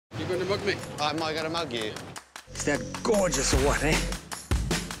going to mug me? Am I going to mug you? Is that gorgeous or what, eh?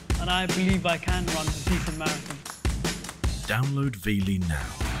 And I believe I can run a decent marathon. Download Veely now.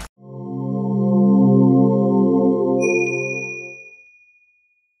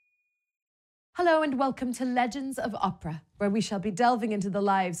 Hello and welcome to Legends of Opera, where we shall be delving into the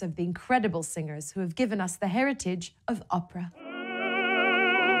lives of the incredible singers who have given us the heritage of opera.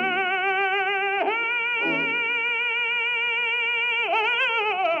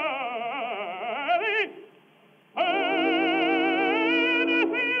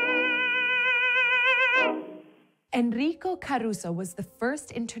 Enrico Caruso was the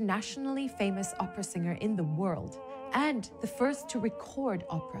first internationally famous opera singer in the world, and the first to record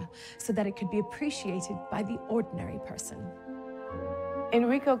opera so that it could be appreciated by the ordinary person.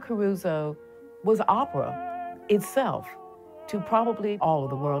 Enrico Caruso was opera itself to probably all of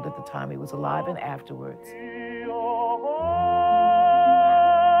the world at the time he was alive and afterwards.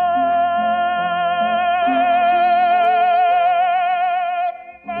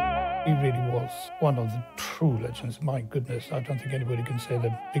 He really was one of the true legends. My goodness, I don't think anybody can say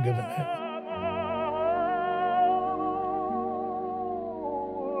they're bigger than him.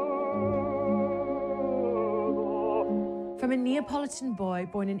 From a Neapolitan boy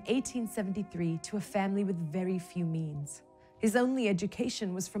born in 1873 to a family with very few means. His only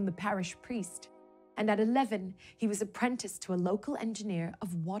education was from the parish priest, and at 11, he was apprenticed to a local engineer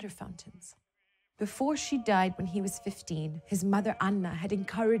of water fountains. Before she died when he was 15, his mother Anna had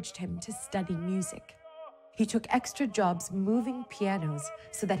encouraged him to study music. He took extra jobs moving pianos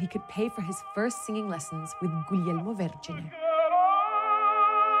so that he could pay for his first singing lessons with Guglielmo Vergine.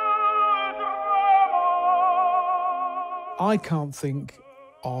 I can't think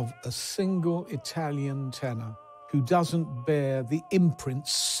of a single Italian tenor who doesn't bear the imprint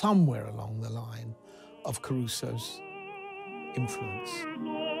somewhere along the line of Caruso's influence.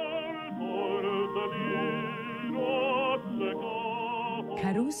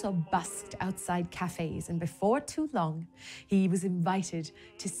 Caruso busked outside cafes, and before too long, he was invited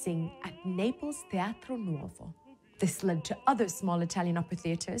to sing at Naples Teatro Nuovo. This led to other small Italian opera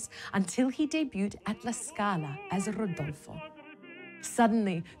theatres until he debuted at La Scala as Rodolfo.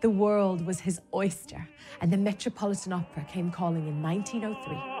 Suddenly, the world was his oyster, and the Metropolitan Opera came calling in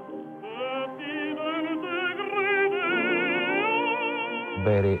 1903.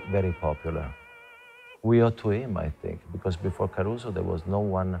 Very, very popular. We owe to him, I think, because before Caruso, there was no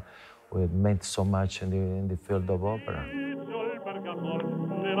one who had meant so much in the field of opera.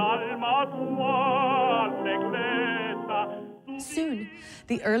 Soon,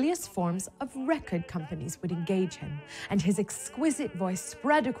 the earliest forms of record companies would engage him, and his exquisite voice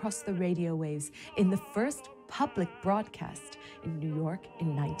spread across the radio waves in the first public broadcast in New York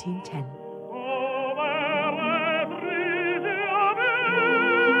in 1910.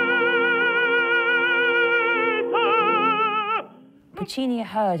 Puccini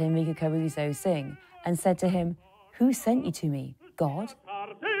heard Enrico Caruso sing and said to him, "Who sent you to me, God?"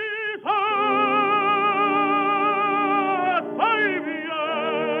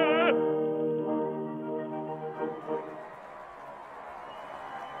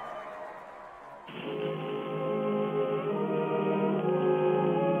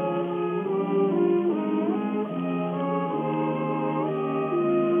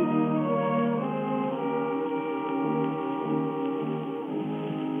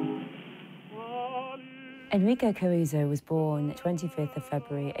 Enrico Caruso was born 25th of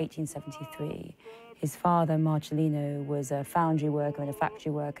February 1873. His father, Marcellino, was a foundry worker and a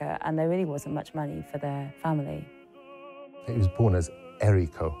factory worker, and there really wasn't much money for their family. He was born as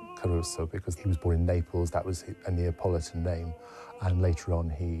Enrico Caruso because he was born in Naples. That was a Neapolitan name, and later on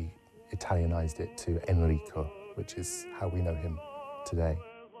he Italianized it to Enrico, which is how we know him today.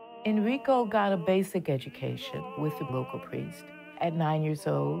 Enrico got a basic education with the local priest. At 9 years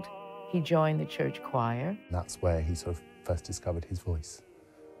old, he joined the church choir. And that's where he sort of first discovered his voice.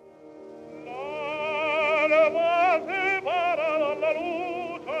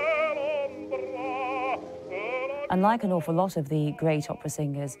 Unlike an awful lot of the great opera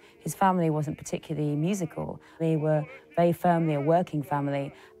singers, his family wasn't particularly musical. They were very firmly a working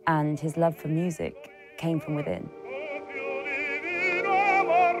family, and his love for music came from within.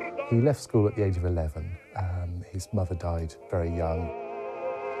 He left school at the age of 11. His mother died very young.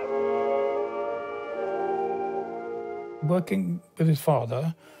 Working with his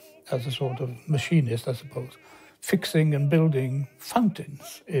father as a sort of machinist, I suppose, fixing and building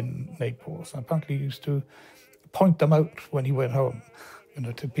fountains in Naples. Apparently he used to point them out when he went home,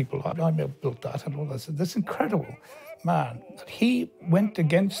 to people. I may have built that and all that. So that's incredible, man. He went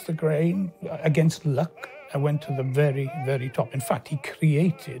against the grain, against luck, and went to the very, very top. In fact, he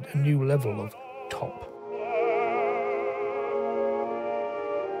created a new level of top.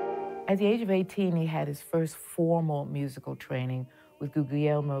 At the age of 18, he had his first formal musical training with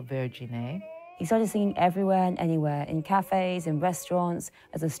Guglielmo Vergine. He started singing everywhere and anywhere, in cafes, in restaurants,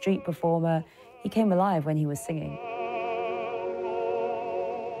 as a street performer. He came alive when he was singing.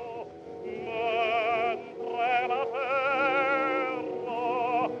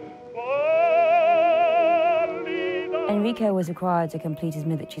 Enrico was required to complete his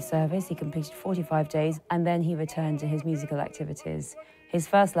military service. He completed 45 days, and then he returned to his musical activities. His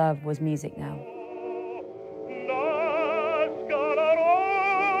first love was music now.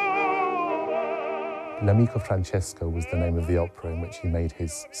 L'Amico Francesco was the name of the opera in which he made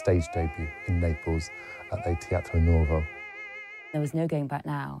his stage debut in Naples at the Teatro Nuovo. There was no going back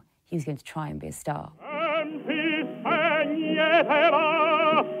now. He was going to try and be a star.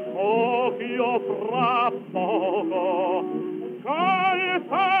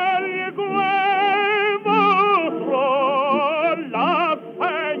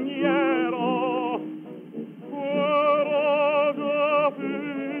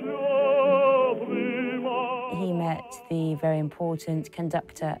 He met the very important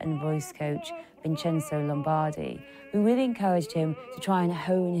conductor and voice coach, Vincenzo Lombardi, who really encouraged him to try and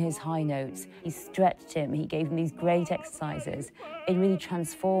hone his high notes. He stretched him, he gave him these great exercises. It really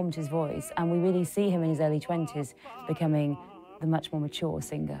transformed his voice, and we really see him in his early 20s becoming the much more mature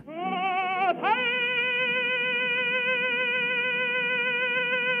singer.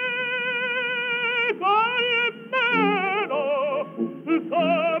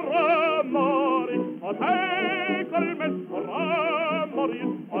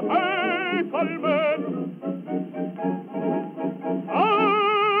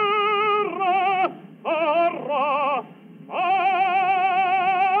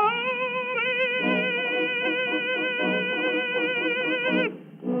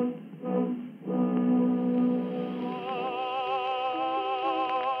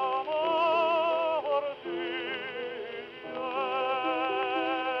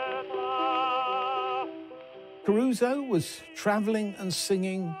 Caruso was travelling and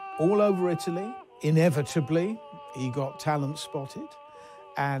singing all over Italy. Inevitably, he got talent spotted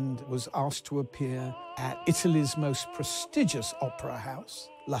and was asked to appear at Italy's most prestigious opera house,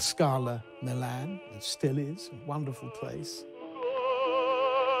 La Scala, Milan. It still is a wonderful place.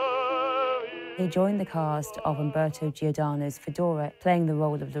 He joined the cast of Umberto Giordano's Fedora, playing the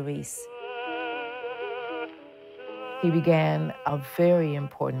role of Larice. He began a very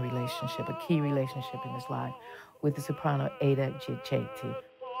important relationship, a key relationship in his life, with the soprano Ada Giacchetti.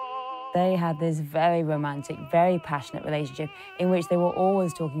 They had this very romantic, very passionate relationship in which they were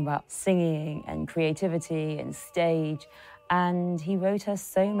always talking about singing and creativity and stage, and he wrote her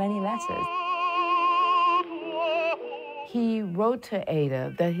so many letters. He wrote to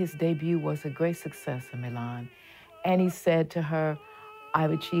Ada that his debut was a great success in Milan, and he said to her,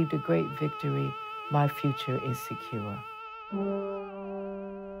 "I've achieved a great victory. My future is secure."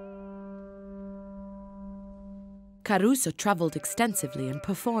 Caruso traveled extensively and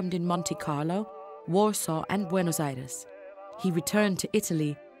performed in Monte Carlo, Warsaw, and Buenos Aires. He returned to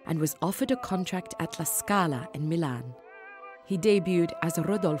Italy and was offered a contract at La Scala in Milan. He debuted as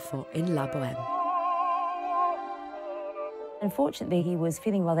Rodolfo in La Bohème. Unfortunately, he was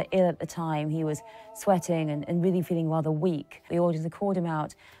feeling rather ill at the time. He was sweating and really feeling rather weak. The audience had called him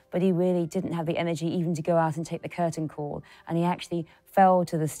out, but he really didn't have the energy even to go out and take the curtain call. And he actually fell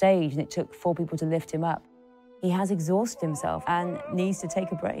to the stage, and it took 4 people to lift him up. He has exhausted himself and needs to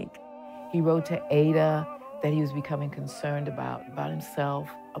take a break. He wrote to Ada that he was becoming concerned about himself,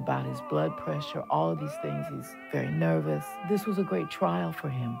 about his blood pressure, all of these things. He's very nervous. This was a great trial for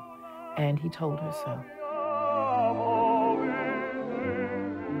him, and he told her so.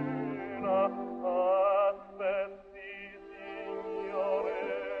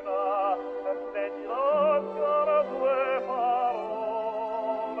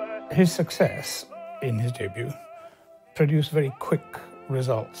 His success in his debut produced very quick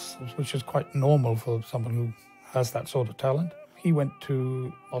results, which is quite normal for someone who has that sort of talent. He went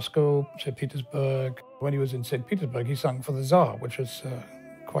to Moscow, St. Petersburg. When he was in St. Petersburg, he sang for the Tsar, which was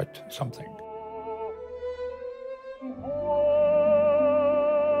quite something.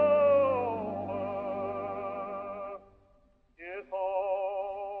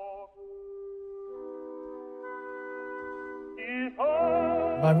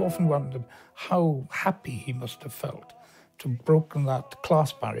 I've often wondered how happy he must have felt to have broken that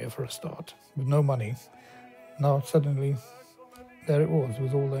class barrier for a start, with no money. Now suddenly, there it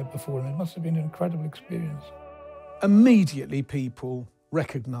was all there before him. It must have been an incredible experience. Immediately people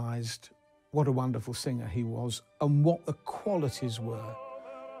recognised what a wonderful singer he was and what the qualities were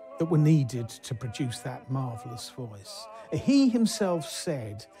that were needed to produce that marvellous voice. He himself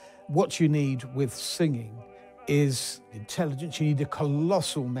said, what you need with singing is intelligence. You need a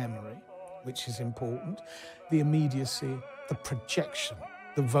colossal memory, which is important, the immediacy, the projection,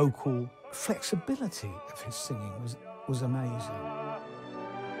 the vocal flexibility of his singing was amazing.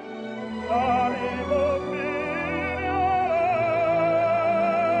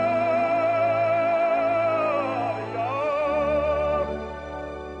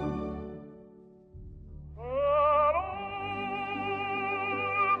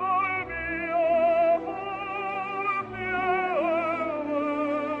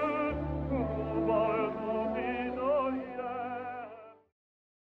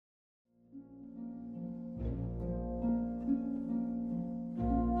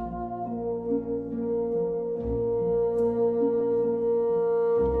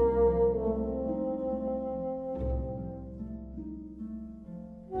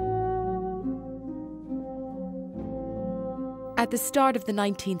 At the start of the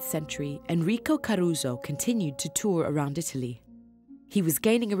 19th century, Enrico Caruso continued to tour around Italy. He was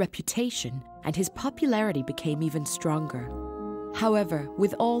gaining a reputation, and his popularity became even stronger. However,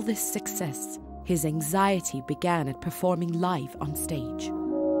 with all this success, his anxiety began at performing live on stage.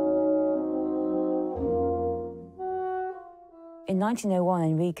 In 1901,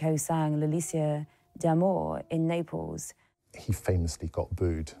 Enrico sang L'Elicia d'Amore in Naples. He famously got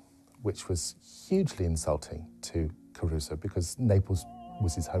booed, which was hugely insulting to Caruso because Naples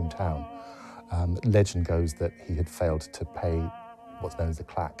was his hometown. Legend goes that he had failed to pay what's known as a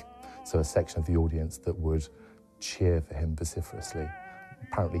claque, so a section of the audience that would cheer for him vociferously.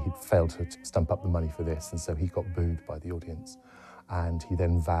 Apparently he'd failed to stump up the money for this, and so he got booed by the audience. And he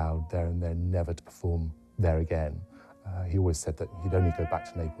then vowed there and then never to perform there again. He always said that he'd only go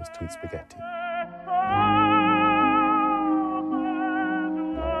back to Naples to eat spaghetti.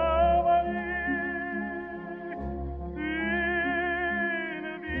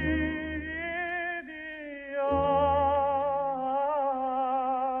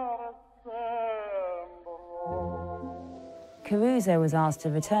 Caruso was asked to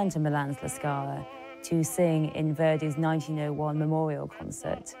return to Milan's La Scala to sing in Verdi's 1901 memorial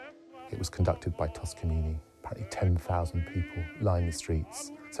concert. It was conducted by Toscanini. Apparently 10,000 people lined the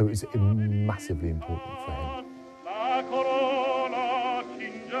streets, so it was massively important for him.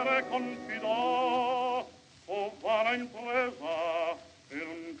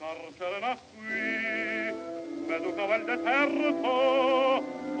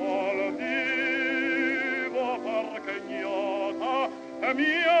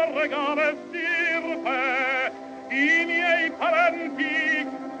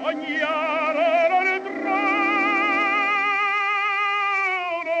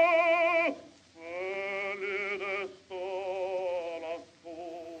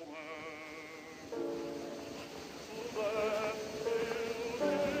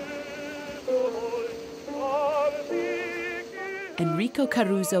 Enrico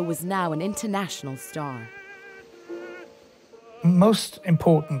Caruso was now an international star. Most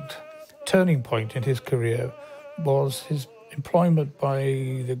important turning point in his career was his employment by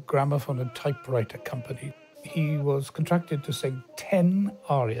the gramophone and typewriter company. He was contracted to sing 10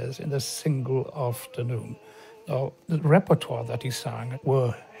 arias in a single afternoon. Now, the repertoire that he sang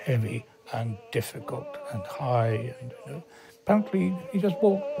were heavy and difficult and high, and apparently he just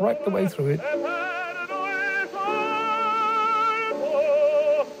walked right the way through it.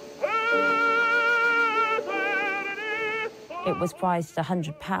 It was priced at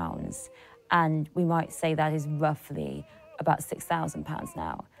 £100, and we might say that is roughly about £6,000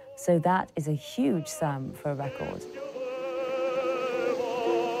 now. So that is a huge sum for a record.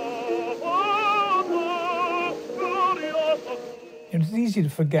 It's easy to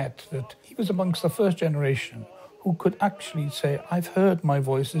forget that he was amongst the first generation who could actually say, I've heard my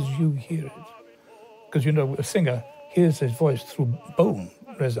voice as you hear it. Because, a singer hears his voice through bone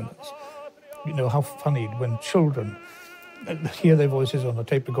resonance. You know how funny when children hear their voices on a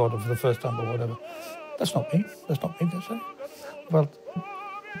tape recorder for the first time or whatever. That's not me, they say. Well,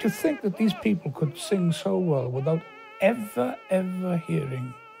 to think that these people could sing so well without ever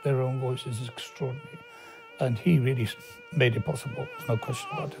hearing their own voices is extraordinary. And he really made it possible, there's no question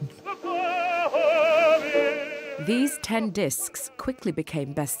about it. These 10 discs quickly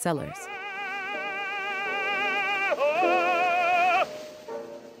became bestsellers.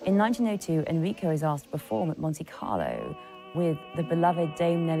 In 1902, Enrico is asked to perform at Monte Carlo with the beloved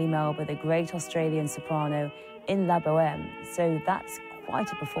Dame Nellie Melba, the great Australian soprano, in La Bohème. So that's quite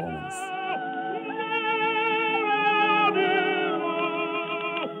a performance.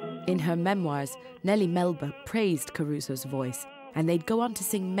 In her memoirs, Nellie Melba praised Caruso's voice, and they'd go on to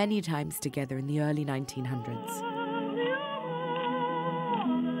sing many times together in the early 1900s.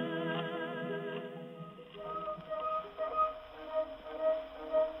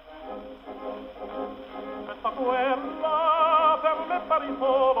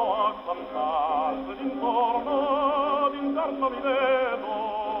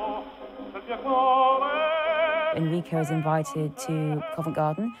 Enrico is invited to Covent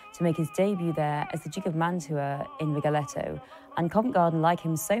Garden to make his debut there as the Duke of Mantua in Rigoletto. And Covent Garden like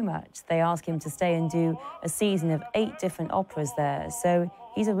him so much, they ask him to stay and do a season of 8 different operas there. So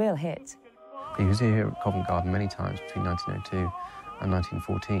he's a real hit. He was here at Covent Garden many times between 1902 and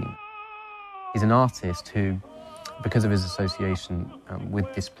 1914. He's an artist who, because of his association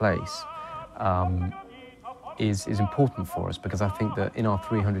with this place, is important for us, because I think that in our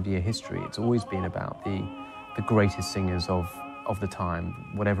 300-year history, it's always been about the greatest singers of the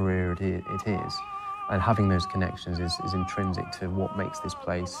time, whatever era it is. And having those connections is intrinsic to what makes this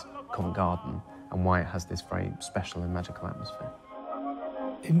place Covent Garden and why it has this very special and magical atmosphere.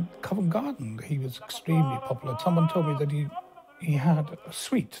 In Covent Garden, he was extremely popular. Someone told me that he had a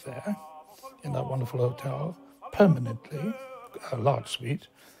suite there in that wonderful hotel, permanently, a large suite.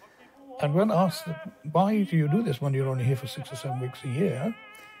 And when asked, why do you do this when you're only here for 6 or 7 weeks a year?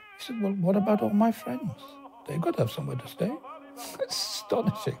 He said, well, what about all my friends? They've got to have somewhere to stay. It's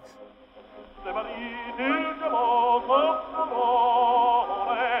astonishing.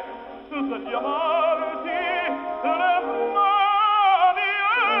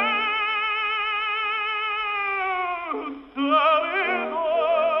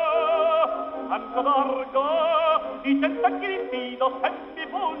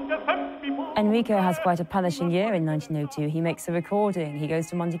 Enrico has quite a punishing year in 1902. He makes a recording, he goes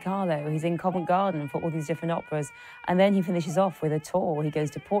to Monte Carlo, he's in Covent Garden for all these different operas, and then he finishes off with a tour. He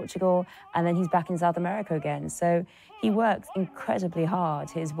goes to Portugal, and then he's back in South America again. So he works incredibly hard.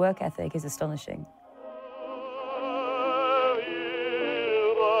 His work ethic is astonishing.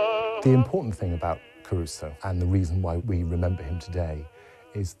 The important thing about Caruso, and the reason why we remember him today,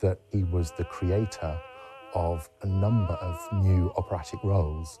 is that he was the creator of a number of new operatic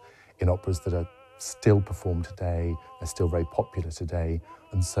roles in operas that are still performed today, they're still very popular today.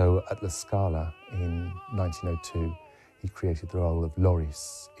 And so at La Scala in 1902, he created the role of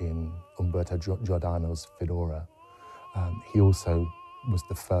Loris in Umberto Giordano's Fedora. He also was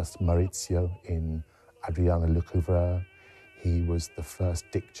the first Maurizio in Adriano Lecouvreur. He was the first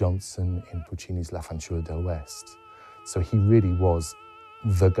Dick Johnson in Puccini's La Fanciulla del West. So he really was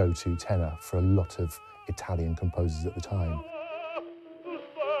the go-to tenor for a lot of Italian composers at the time.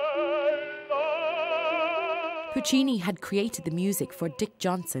 Puccini had created the music for Dick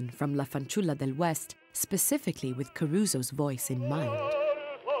Johnson from La Fanciulla del West specifically with Caruso's voice in mind.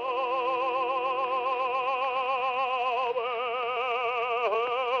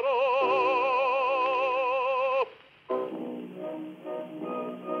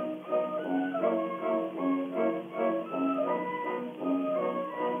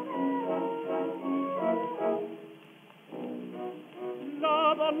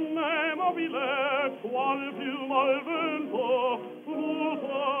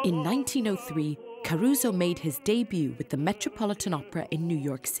 In 1903, Caruso made his debut with the Metropolitan Opera in New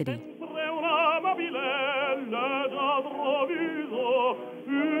York City.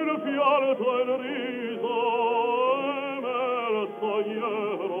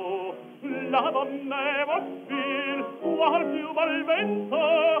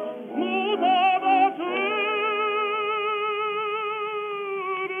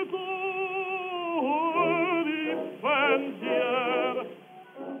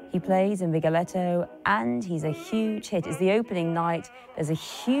 He plays in Rigoletto, and he's a huge hit. It's the opening night. There's a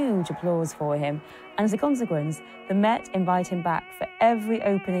huge applause for him. And as a consequence, the Met invite him back for every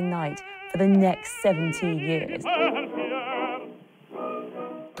opening night for the next 17 years.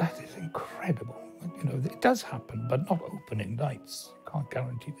 That is incredible. You know, it does happen, but not opening nights. Can't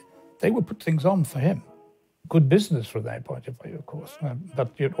guarantee that. They would put things on for him. Good business from their point of view, of course,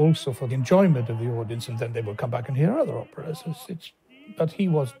 but yet also for the enjoyment of the audience, and then they will come back and hear other operas. But he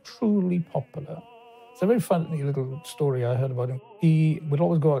was truly popular. It's a very funny little story I heard about him. He would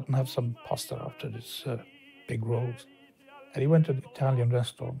always go out and have some pasta after his big roles. And he went to the Italian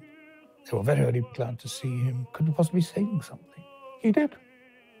restaurant. They were very, very glad to see him. Could he possibly sing something? He did.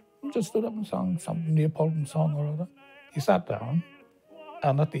 He just stood up and sang some Neapolitan song or other. He sat down,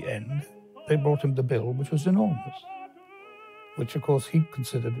 and at the end, they brought him the bill, which was enormous, which, of course, he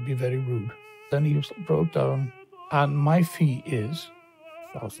considered to be very rude. Then he broke down, and my fee is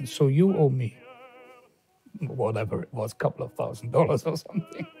 $1,000, so you owe me whatever it was, $2,000 or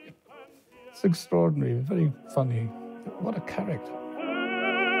something. It's extraordinary, very funny. What a character.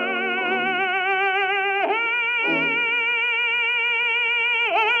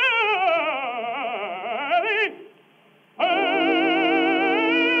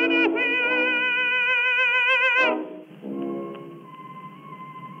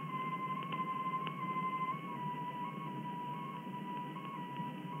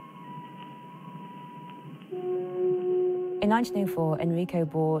 In 1904, Enrico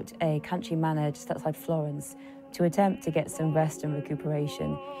bought a country manor just outside Florence to attempt to get some rest and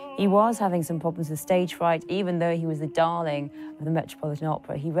recuperation. He was having some problems with stage fright, even though he was the darling of the Metropolitan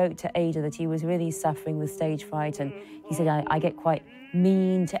Opera. He wrote to Ada that he was really suffering with stage fright, and he said, I get quite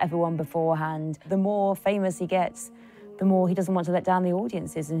mean to everyone beforehand. The more famous he gets, the more he doesn't want to let down the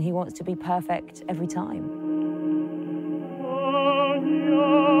audiences, and he wants to be perfect every time.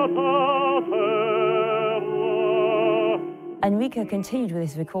 Enrico continued with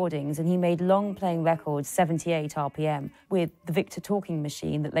his recordings, and he made long-playing records, 78 RPM, with the Victor talking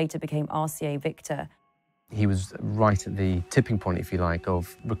machine that later became RCA Victor. He was right at the tipping point, if you like,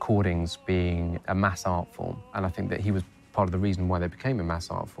 of recordings being a mass art form. And I think that he was part of the reason why they became a mass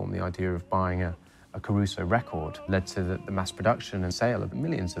art form. The idea of buying a Caruso record led to the mass production and sale of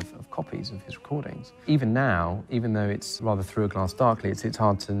millions of copies of his recordings. Even now, even though it's rather through a glass darkly, it's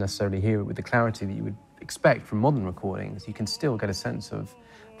hard to necessarily hear it with the clarity that you would expect from modern recordings. You can still get a sense of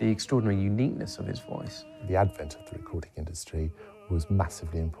the extraordinary uniqueness of his voice. The advent of the recording industry was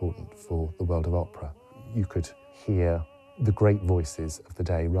massively important for the world of opera. You could hear the great voices of the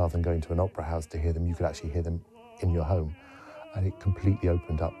day rather than going to an opera house to hear them. You could actually hear them in your home. And it completely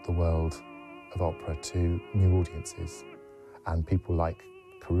opened up the world of opera to new audiences. And people like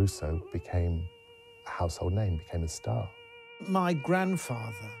Caruso became a household name, became a star. My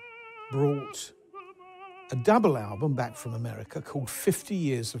grandfather brought a double album back from America called 50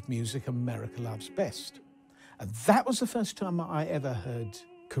 Years of Music America Loves Best. And that was the first time I ever heard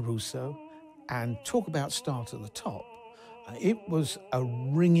Caruso, and talk about start at the top. It was a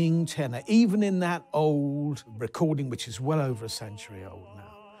ringing tenor, even in that old recording, which is well over a century old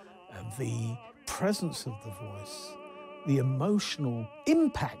now. The presence of the voice, the emotional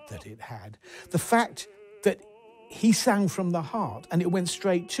impact that it had, the fact that he sang from the heart, and it went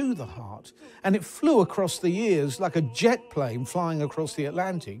straight to the heart, and it flew across the ears like a jet plane flying across the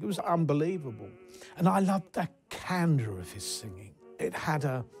Atlantic. It was unbelievable. And I loved the candor of his singing. It had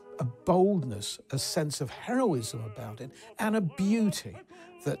a boldness, a sense of heroism about it, and a beauty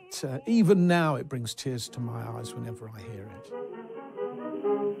that even now it brings tears to my eyes whenever I hear it.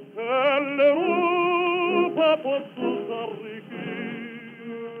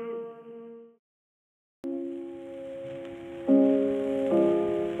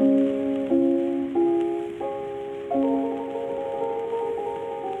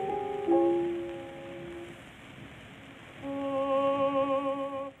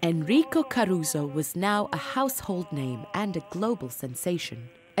 Enrico Caruso was now a household name and a global sensation.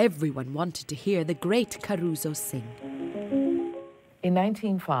 Everyone wanted to hear the great Caruso sing. In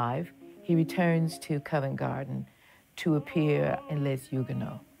 1905, he returns to Covent Garden to appear in Les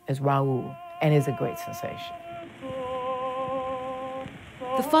Huguenots as Raoul, and is a great sensation.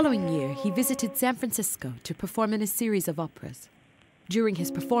 The following year, he visited San Francisco to perform in a series of operas. During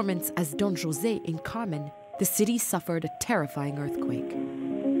his performance as Don José in Carmen, the city suffered a terrifying earthquake.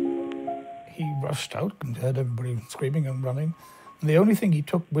 He rushed out and heard everybody screaming and running. And the only thing he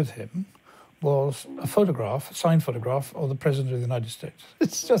took with him was a photograph, a signed photograph of the President of the United States.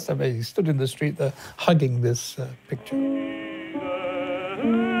 It's just amazing. He stood in the street there hugging this picture.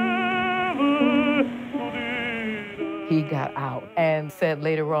 He got out and said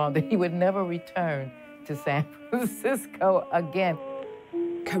later on that he would never return to San Francisco again.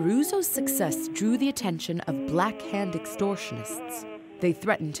 Caruso's success drew the attention of Black Hand extortionists. They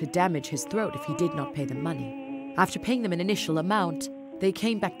threatened to damage his throat if he did not pay them money. After paying them an initial amount, they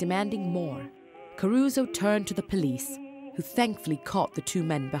came back demanding more. Caruso turned to the police, who thankfully caught the two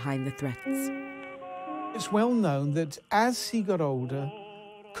men behind the threats. It's well known that as he got older,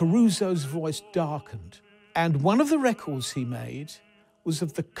 Caruso's voice darkened. And one of the records he made was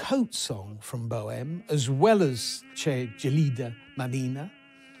of the coat song from Bohème, as well as C'è gelida manina.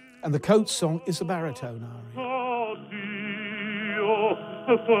 And the coat song is a baritone aria.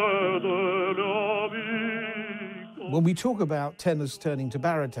 When we talk about tenors turning to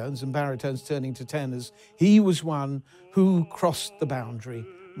baritones and baritones turning to tenors, he was one who crossed the boundary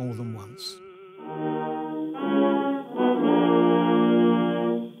more than once.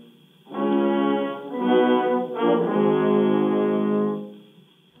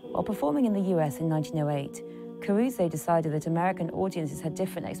 While performing in the US in 1908, Caruso decided that American audiences had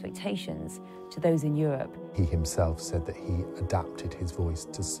different expectations to those in Europe. He himself said that he adapted his voice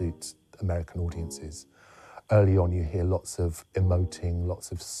to suit American audiences. Early on, you hear lots of emoting,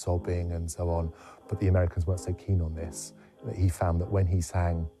 lots of sobbing and so on, but the Americans weren't so keen on this. He found that when he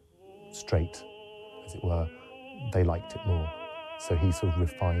sang straight, as it were, they liked it more. So he sort of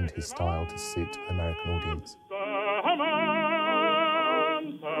refined his style to suit an American audience.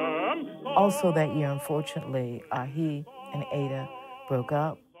 Also that year, unfortunately, he and Ada broke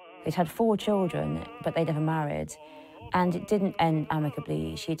up. They'd had 4 children, but they never married. And it didn't end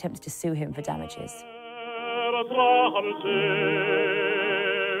amicably. She attempted to sue him for damages.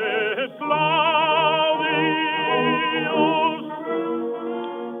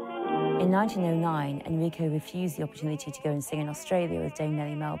 In 1909, Enrico refused the opportunity to go and sing in Australia with Dame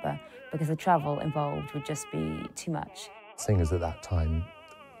Nellie Melba because the travel involved would just be too much. Singers at that time,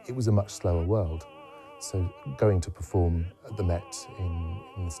 it was a much slower world. So going to perform at the Met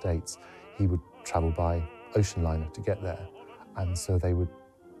in the States, he would travel by ocean liner to get there. And so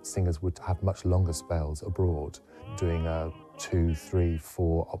singers would have much longer spells abroad, doing a 2, 3,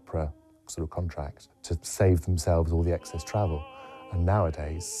 4 opera sort of contract to save themselves all the excess travel. And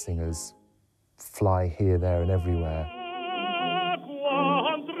nowadays, singers fly here, there, and everywhere.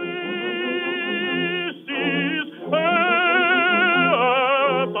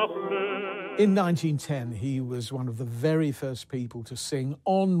 In 1910, he was one of the very first people to sing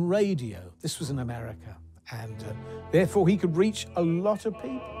on radio. This was in America, and therefore he could reach a lot of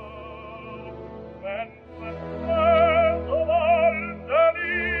people.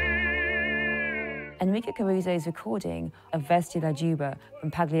 Enrico Caruso's recording of Vesti la Juba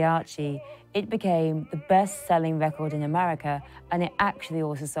from Pagliacci, it became the best-selling record in America, and it actually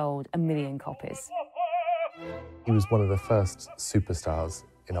also sold 1 million copies. He was one of the first superstars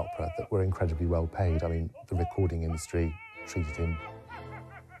in opera that were incredibly well paid. I mean, the recording industry treated him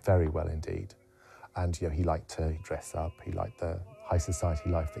very well indeed. And he liked to dress up, he liked the high society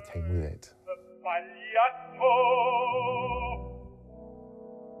life that came with it.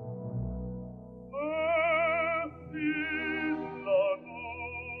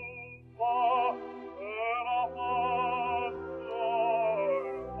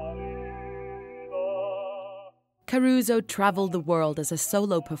 Caruso traveled the world as a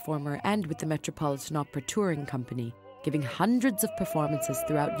solo performer and with the Metropolitan Opera Touring Company, giving hundreds of performances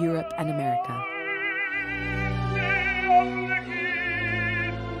throughout Europe and America.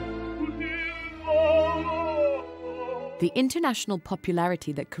 The international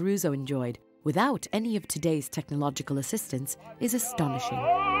popularity that Caruso enjoyed, without any of today's technological assistance, is astonishing.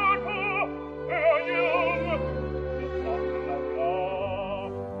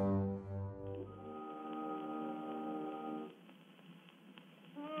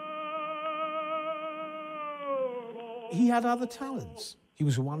 He had other talents. He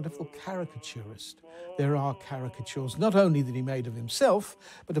was a wonderful caricaturist. There are caricatures not only that he made of himself,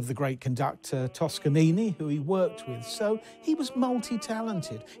 but of the great conductor Toscanini, who he worked with. So he was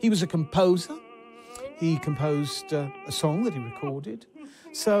multi-talented. He was a composer. He composed a song that he recorded.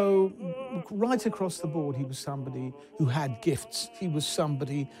 So right across the board, he was somebody who had gifts. He was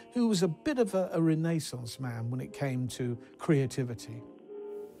somebody who was a bit of a Renaissance man when it came to creativity.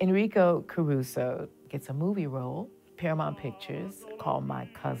 Enrico Caruso gets a movie role, Paramount Pictures, called My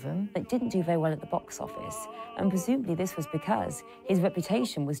Cousin. It didn't do very well at the box office, and presumably this was because his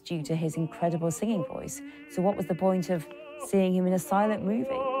reputation was due to his incredible singing voice. So what was the point of seeing him in a silent movie?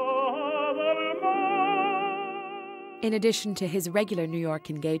 In addition to his regular New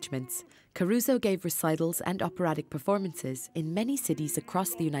York engagements, Caruso gave recitals and operatic performances in many cities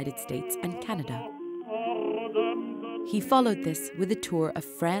across the United States and Canada. He followed this with a tour of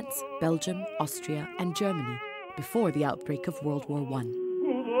France, Belgium, Austria, and Germany before the outbreak of World War I.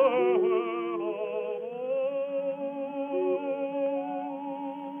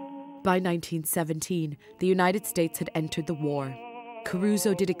 By 1917, the United States had entered the war.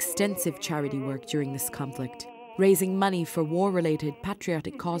 Caruso did extensive charity work during this conflict, raising money for war-related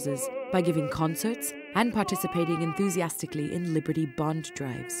patriotic causes by giving concerts and participating enthusiastically in Liberty Bond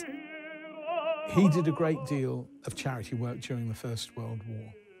drives. He did a great deal of charity work during the First World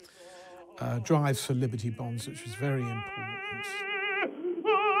War. Drives for Liberty Bonds, which was very important.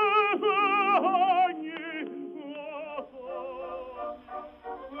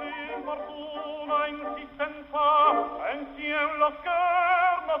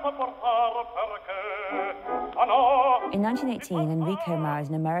 In 1918, Enrico married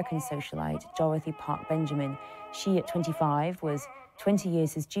an American socialite, Dorothy Park Benjamin. She, at 25, was 20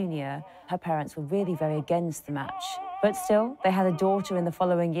 years his junior. Her parents were really very against the match. But still, they had a daughter in the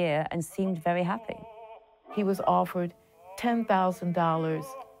following year and seemed very happy. he was offered $10,000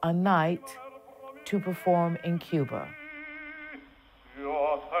 a night to perform in Cuba.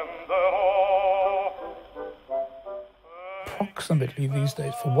 Approximately these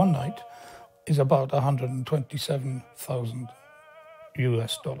days, for one night, is about 127,000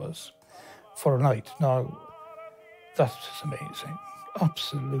 US dollars for a night. Now, that's just amazing,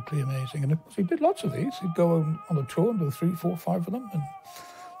 absolutely amazing. And of course, he did lots of these. He'd go on a tour and do 3, 4, 5 of them, and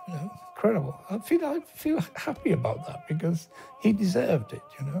incredible. I feel happy about that because he deserved it.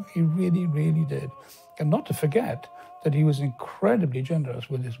 He really, really did. And not to forget that he was incredibly generous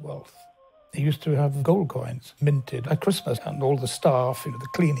with his wealth. He used to have gold coins minted at Christmas, and all the staff, the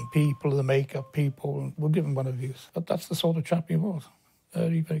cleaning people, the makeup people, would give him one of these. But that's the sort of chap he was.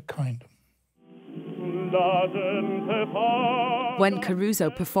 Very, very kind. When Caruso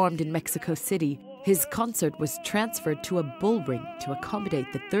performed in Mexico City, his concert was transferred to a bull ring to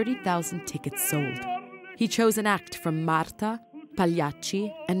accommodate the 30,000 tickets sold. He chose an act from Marta,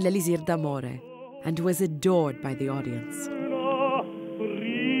 Pagliacci, and l'Elisir d'Amore, and was adored by the audience.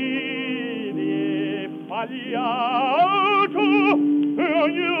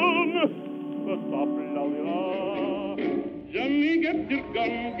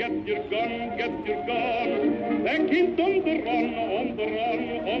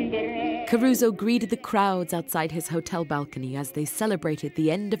 Caruso greeted the crowds outside his hotel balcony as they celebrated the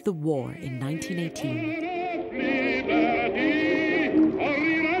end of the war in 1918.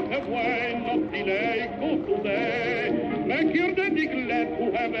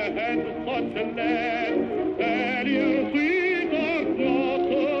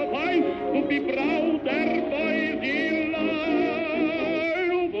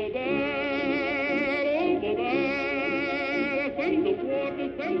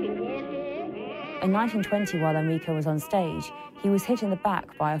 In 1920, while Enrico was on stage, he was hit in the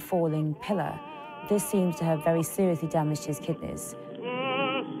back by a falling pillar. This seems to have very seriously damaged his kidneys.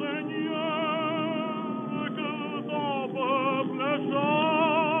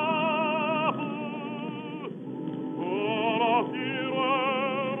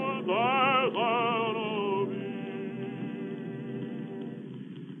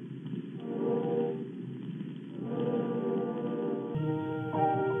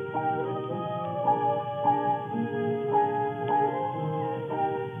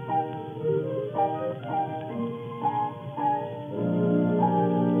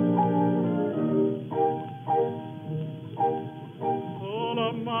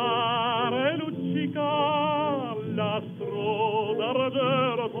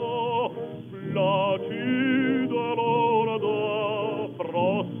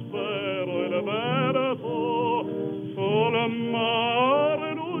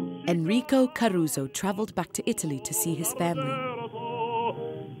 Enrico Caruso traveled back to Italy to see his family.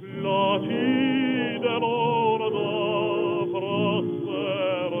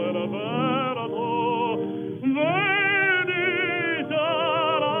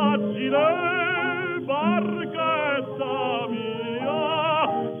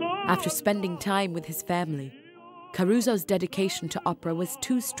 After spending time with his family, Caruso's dedication to opera was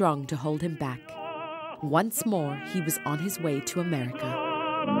too strong to hold him back. Once more, he was on his way to America.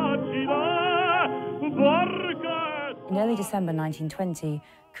 In early December 1920,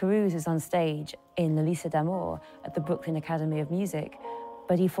 Caruso is on stage in l'Elisir d'Amore at the Brooklyn Academy of Music,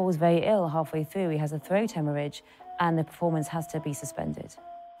 but he falls very ill halfway through. He has a throat hemorrhage, and the performance has to be suspended.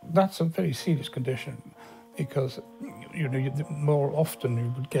 That's a very serious condition because, more often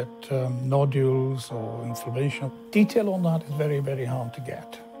you would get nodules or inflammation. Detail on that is very, very hard to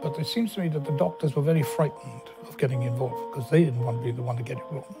get. But it seems to me that the doctors were very frightened of getting involved because they didn't want to be the one to get it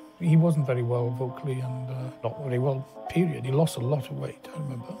wrong. He wasn't very well vocally and not very well, period. He lost a lot of weight, I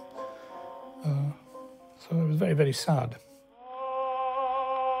remember. So it was very, very sad.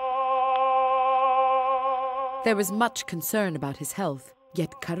 There was much concern about his health,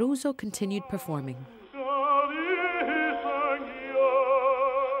 yet Caruso continued performing.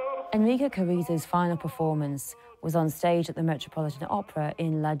 Enrico Caruso's final performance was on stage at the Metropolitan Opera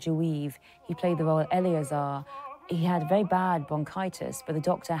in La Juive. He played the role of Eleazar. He had very bad bronchitis, but the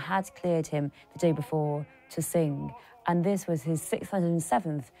doctor had cleared him the day before to sing. And this was his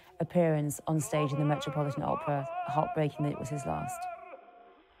 607th appearance on stage in the Metropolitan Opera, heartbreaking that it was his last.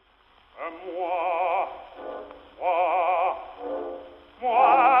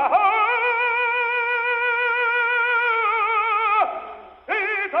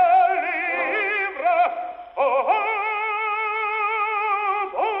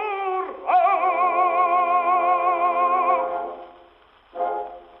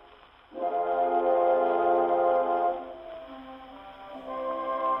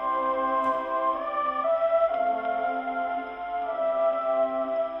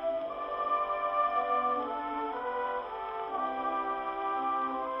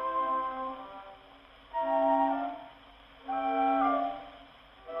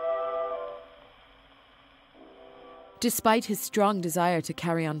 Despite his strong desire to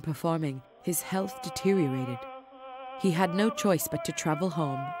carry on performing, his health deteriorated. He had no choice but to travel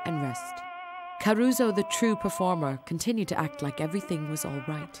home and rest. Caruso, the true performer, continued to act like everything was all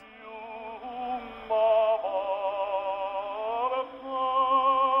right.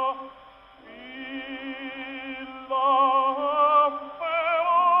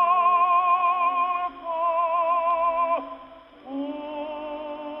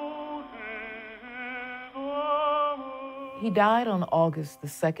 He died on August the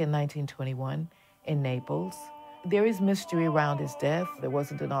 2nd, 1921, in Naples. There is mystery around his death. There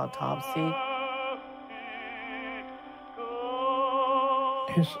wasn't an autopsy.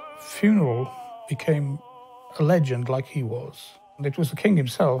 His funeral became a legend like he was. And it was the king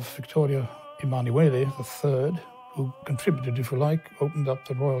himself, Vittorio Emanuele III, who contributed, if you like, opened up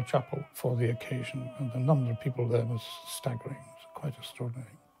the royal chapel for the occasion. And the number of people there was staggering. It was quite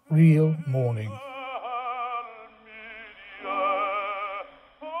extraordinary. Real mourning.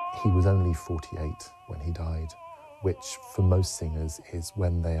 He was only 48 when he died, which for most singers is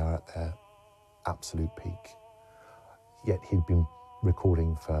when they are at their absolute peak. Yet he'd been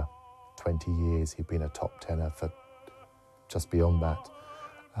recording for 20 years, he'd been a top tenor for just beyond that.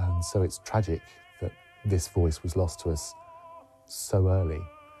 And so it's tragic that this voice was lost to us so early.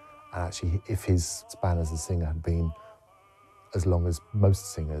 And actually, if his span as a singer had been as long as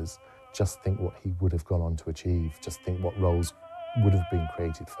most singers, just think what he would have gone on to achieve, just think what roles would have been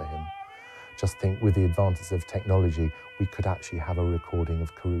created for him. Just think, with the advances of technology, we could actually have a recording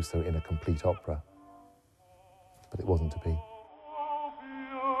of Caruso in a complete opera. But it wasn't to be.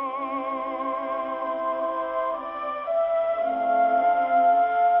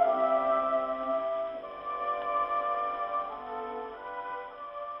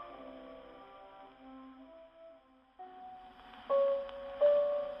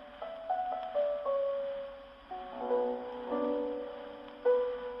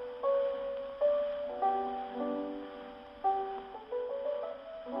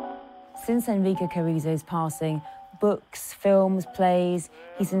 Since Enrico Caruso's passing, books, films, plays,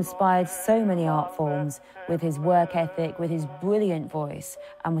 he's inspired so many art forms with his work ethic, with his brilliant voice,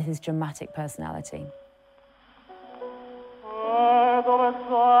 and with his dramatic personality.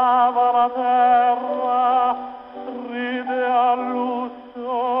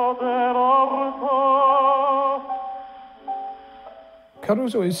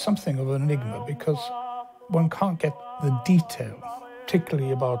 Caruso is something of an enigma because one can't get the detail,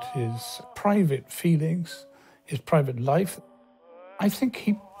 particularly about his private feelings, his private life. I think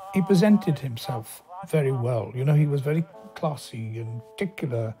he presented himself very well. You know, he was very classy and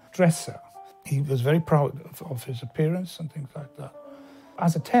particular dresser. He was very proud of his appearance and things like that.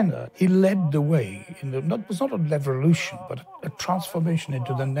 As a tenor, he led the way. It was not a revolution, but a transformation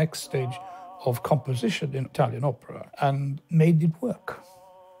into the next stage of composition in Italian opera, and made it work.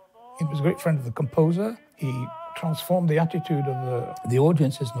 He was a great friend of the composer. He transformed the attitude of the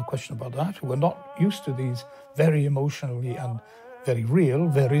audiences, no question about that, who were not used to these very emotionally and very real,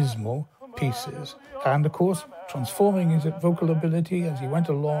 verismo pieces. And of course, transforming his vocal ability as he went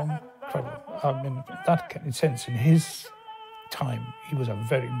along. I mean, in that sense, in his time, he was a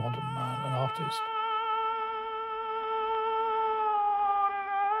very modern man, an artist.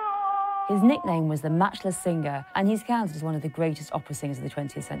 His nickname was the Matchless Singer, and he's counted as one of the greatest opera singers of the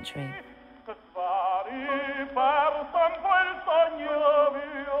 20th century.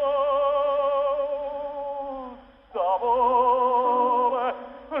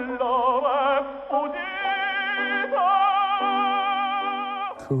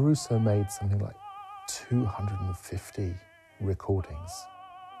 Caruso made something like 250 recordings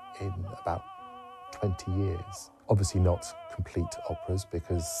in about 20 years. Obviously not complete operas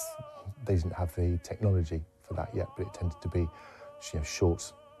because they didn't have the technology for that yet, but it tended to be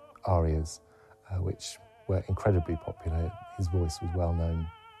short arias, which were incredibly popular. His voice was well known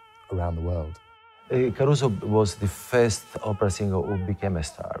around the world. Caruso was the first opera singer who became a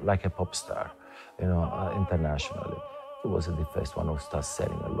star, like a pop star, internationally. He was the first one who started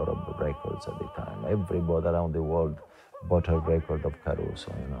selling a lot of records at the time. Everybody around the world bought a record of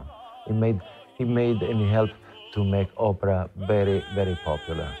Caruso, He made and he helped to make opera very, very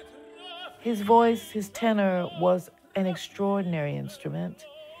popular. His voice, his tenor, was an extraordinary instrument.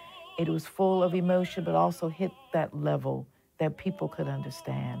 It was full of emotion, but also hit that level that people could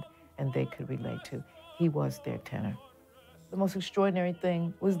understand and they could relate to. He was their tenor. The most extraordinary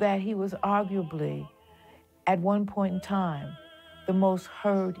thing was that he was arguably, at one point in time, the most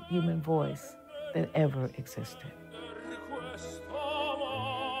heard human voice that ever existed.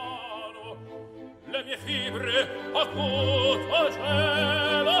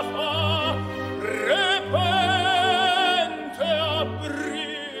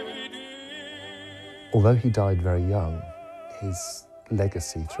 Although he died very young, his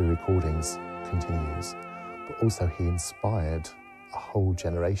legacy through recordings continues, but also he inspired a whole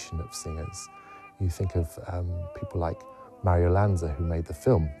generation of singers. You think of people like Mario Lanza, who made the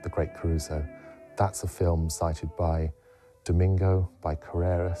film The Great Caruso. That's a film cited by Domingo, by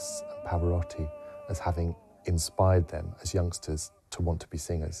Carreras and Pavarotti as having inspired them as youngsters to want to be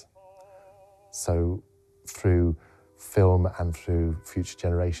singers. So through film and through future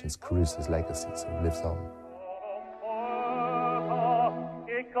generations, Caruso's legacy sort of lives on.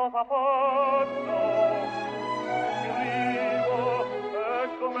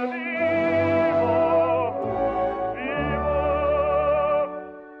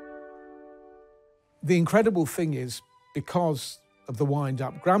 The incredible thing is, because of the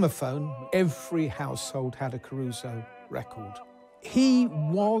wind-up gramophone, every household had a Caruso record. He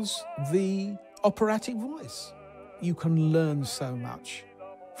was the operatic voice. You can learn so much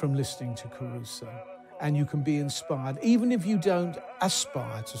from listening to Caruso, and you can be inspired. Even if you don't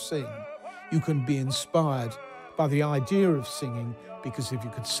aspire to sing, you can be inspired by the idea of singing, because if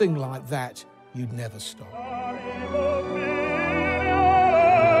you could sing like that, you'd never stop.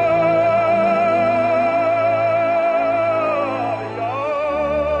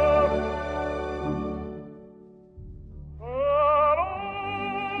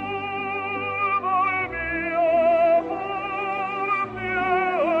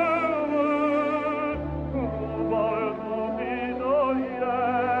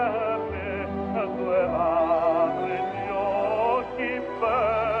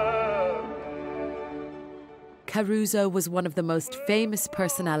 Caruso was one of the most famous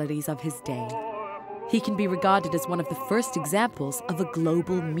personalities of his day. He can be regarded as one of the first examples of a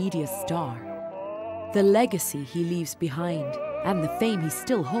global media star. The legacy he leaves behind and the fame he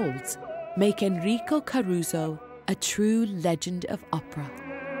still holds make Enrico Caruso a true legend of opera.